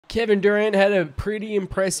Kevin Durant had a pretty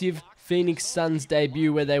impressive Phoenix Suns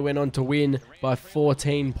debut where they went on to win by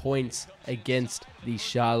 14 points against the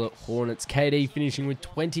Charlotte Hornets. KD finishing with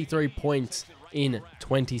 23 points in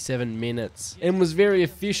 27 minutes and was very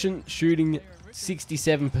efficient, shooting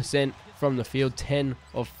 67% from the field, 10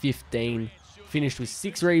 of 15. Finished with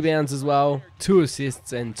 6 rebounds as well, 2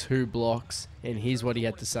 assists and 2 blocks. And here's what he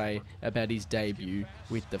had to say about his debut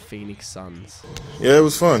with the Phoenix Suns. Yeah, it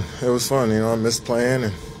was fun. It was fun. You know, I missed playing,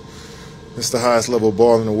 and it's the highest level of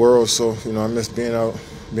ball in the world. So, you know, I missed being out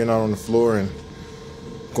on the floor and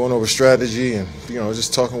going over strategy and, you know,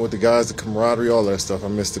 just talking with the guys, the camaraderie, all that stuff. I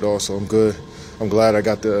missed it all, so I'm good. I'm glad I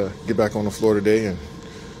got to get back on the floor today and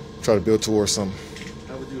try to build towards something.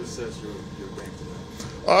 How would you assess your game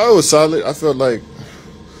tonight? It was solid. I felt like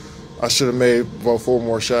I should have made about 4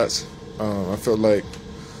 more shots. I felt like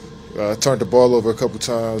I turned the ball over a couple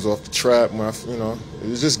times off the trap. When it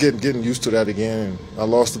was just getting used to that again. And I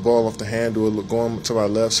lost the ball off the handle going to my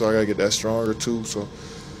left, so I got to get that stronger too. So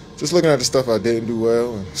just looking at the stuff I didn't do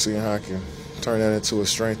well and seeing how I can turn that into a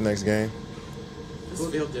strength next game. Does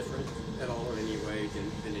it feel different at all in any way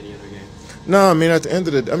than any other game? No, I mean, at the end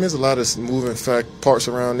of the day, there's a lot of moving parts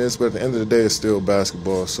around this, but at the end of the day, it's still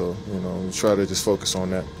basketball. So, you know, we try to just focus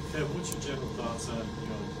on that. What's your general thoughts on,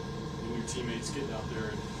 your teammates getting out there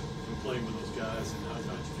and playing with those guys, and how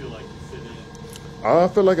do you feel like you fit in? I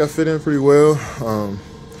feel like I fit in pretty well.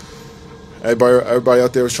 Everybody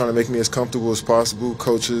out there was trying to make me as comfortable as possible,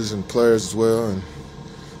 coaches and players as well,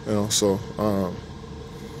 and so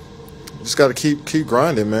just got to keep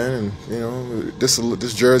grinding, man. And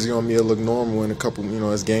this jersey on me will look normal in a couple,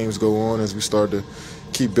 as games go on, as we start to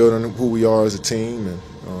keep building who we are as a team, and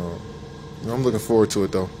I'm looking forward to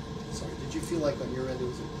it though. Sorry, did you feel like on your end it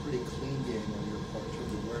was a pretty clean game on your part in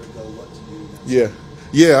terms of where to go, what to do?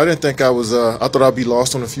 Yeah, I didn't think I was. I thought I'd be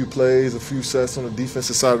lost on a few plays, a few sets on the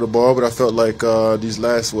defensive side of the ball, but I felt like these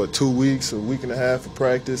last 2 weeks, a week and a half of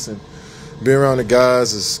practice, and being around the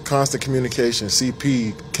guys is constant communication.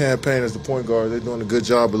 CP, campaign as the point guard, they're doing a good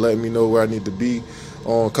job of letting me know where I need to be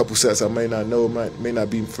on a couple sets I may not know, may not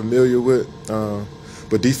be familiar with.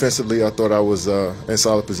 But defensively, I thought I was in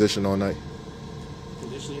solid position all night.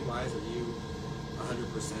 Conditioning-wise, are you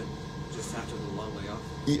 100% just after the long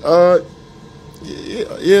layoff?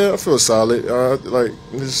 Yeah, I feel solid.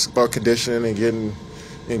 It's about conditioning and getting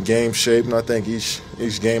in game shape. And I think each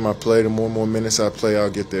game I play, the more and more minutes I play, I'll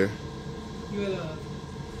get there. You had a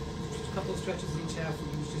couple of stretches each half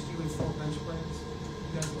where it was just you and 4 bench players.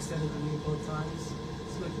 You guys extended the lead both times.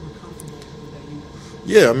 It's like you were comfortable with that unit.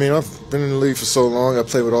 Yeah, I mean, I've been in the league for so long. I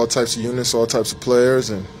play with all types of units, all types of players,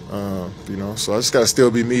 and so I just got to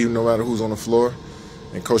still be me no matter who's on the floor.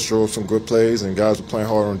 And Coach drove some good plays, and guys were playing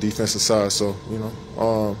hard on the defensive side. So,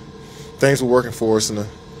 things were working for us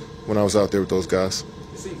when I was out there with those guys.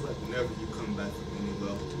 It seems like whenever you come back from any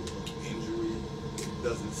level of injury, it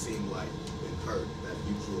doesn't seem like you've been hurt, that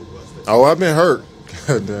usual rust. Oh, I've been hurt.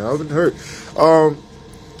 I've been hurt.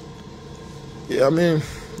 Yeah, I mean,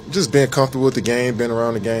 just being comfortable with the game, being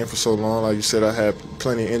around the game for so long. Like you said, I had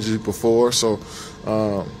plenty of injuries before, so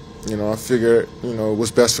I figured,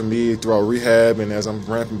 what's best for me throughout rehab, and as I'm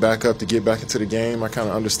ramping back up to get back into the game, I kind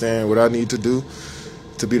of understand what I need to do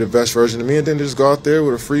to be the best version of me, and then just go out there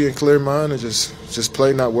with a free and clear mind and just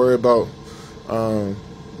play, not worry about, in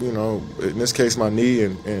this case, my knee,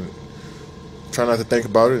 and try not to think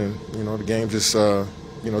about it. And, the game just, told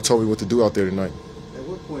me what to do out there tonight. At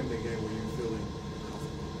what point in the game were you feeling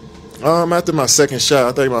confident? After my second shot,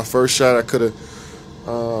 I think my first shot I could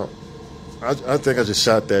have. I think I just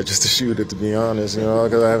shot that just to shoot it, to be honest,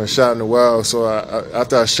 because I haven't shot in a while. So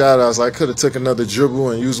after I shot, I was like, I could have took another dribble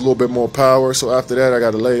and used a little bit more power. So after that, I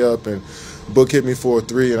got a layup, and Book hit me for a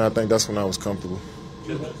 3, and I think that's when I was comfortable.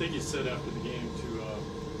 I think you said after the game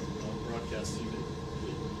to broadcast team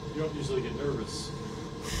that you don't usually get nervous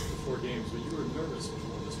before games, but you were nervous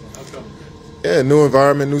before this one. How come? Yeah, new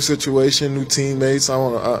environment, new situation, new teammates. I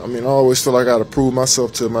always feel like I got to prove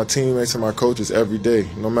myself to my teammates and my coaches every day,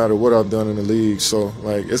 no matter what I've done in the league. So,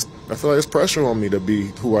 I feel like it's pressure on me to be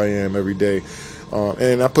who I am every day,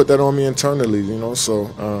 and I put that on me internally,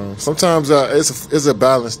 So sometimes it's a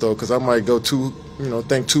balance though, because I might go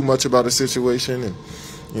think too much about a situation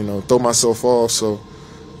and throw myself off. So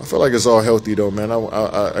I feel like it's all healthy though, man.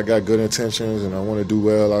 I got good intentions and I want to do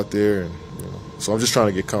well out there, and so I'm just trying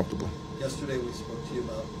to get comfortable. Yesterday we spoke to you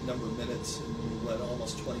about number of minutes, and you led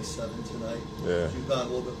almost 27 tonight. Yeah. Have you gone a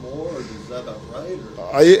little bit more, or is that about right?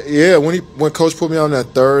 Yeah, when Coach put me on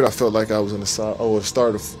that third, I felt like I was in the start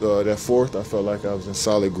of that fourth. I felt like I was in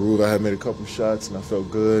solid groove. I had made a couple shots, and I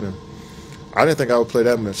felt good. And I didn't think I would play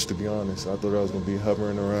that much, to be honest. I thought I was going to be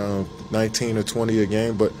hovering around 19 or 20 a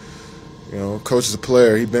game, but you know, coach is a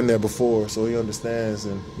player. He's been there before, so he understands.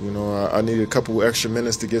 And you know, I needed a couple extra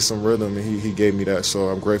minutes to get some rhythm, and he gave me that. So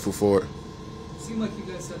I'm grateful for it. It seemed like you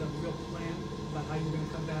guys had a real plan about how you were going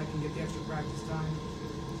to come back and get the extra practice time.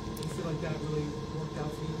 Do you feel like that really worked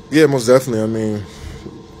out for you? Yeah, most definitely. I mean,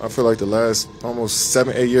 I feel like the last almost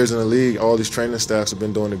 7, 8 years in the league, all these training staffs have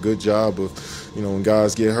been doing a good job of, you know, when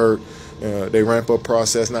guys get hurt, they ramp up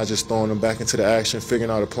process, not just throwing them back into the action,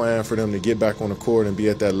 figuring out a plan for them to get back on the court and be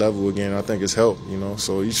at that level again. I think it's helped, you know.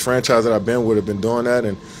 So each franchise that I've been with have been doing that,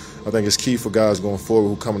 and I think it's key for guys going forward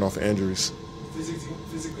who are coming off of injuries. Physically,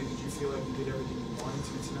 did you feel like you did everything you wanted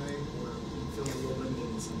to tonight, or you feeling a little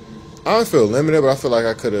limited in some areas? I don't feel limited, but I feel like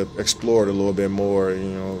I could have explored a little bit more.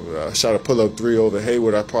 You know, I shot a pull-up 3 over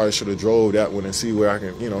Hayward. I probably should have drove that one and see where I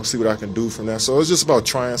can, you know, see what I can do from that. So it's just about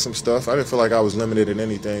trying some stuff. I didn't feel like I was limited in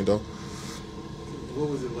anything, though. What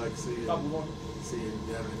was it like seeing Devin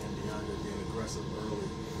and DeAndre being aggressive early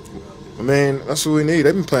with you out I mean, that's what we need.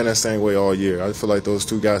 They've been playing that same way all year. I feel like those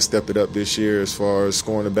two guys stepped it up this year as far as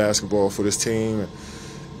scoring the basketball for this team.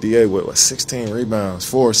 DA with 16 rebounds,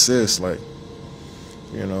 4 assists, like,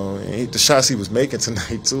 you know, and the shots he was making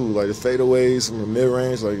tonight too, like the fadeaways from the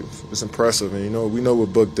mid-range, like it's impressive. And you know, we know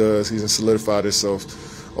what Book does. He's solidified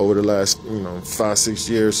himself over the last 5, 6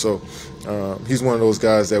 years. So he's one of those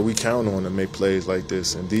guys that we count on to make plays like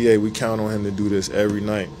this. And DA, we count on him to do this every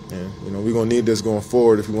night. And you know, we're gonna need this going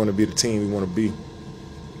forward if we want to be the team we want to be.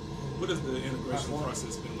 What has the integration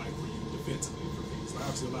process been like for you defensively for Phoenix? Like,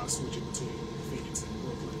 obviously, a lot of switching between Phoenix and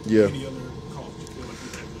Brooklyn. Yeah. Any other calls you feel like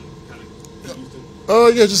you had to kind of get used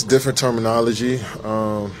to? Yeah, just different terminology. You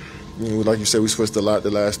know, like you said, we switched a lot the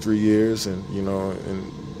last 3 years, and you know,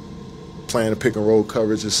 and playing the pick and roll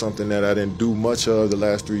coverage is something that I didn't do much of the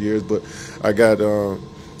last 3 years. But I got,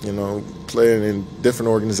 you know, playing in different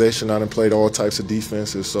organizations. I done played all types of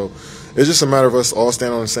defenses, so it's just a matter of us all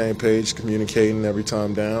staying on the same page, communicating every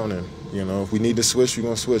time down. And you know, if we need to switch, we're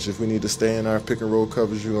gonna switch. If we need to stay in our pick and roll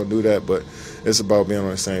coverage, we're gonna do that. But it's about being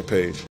on the same page.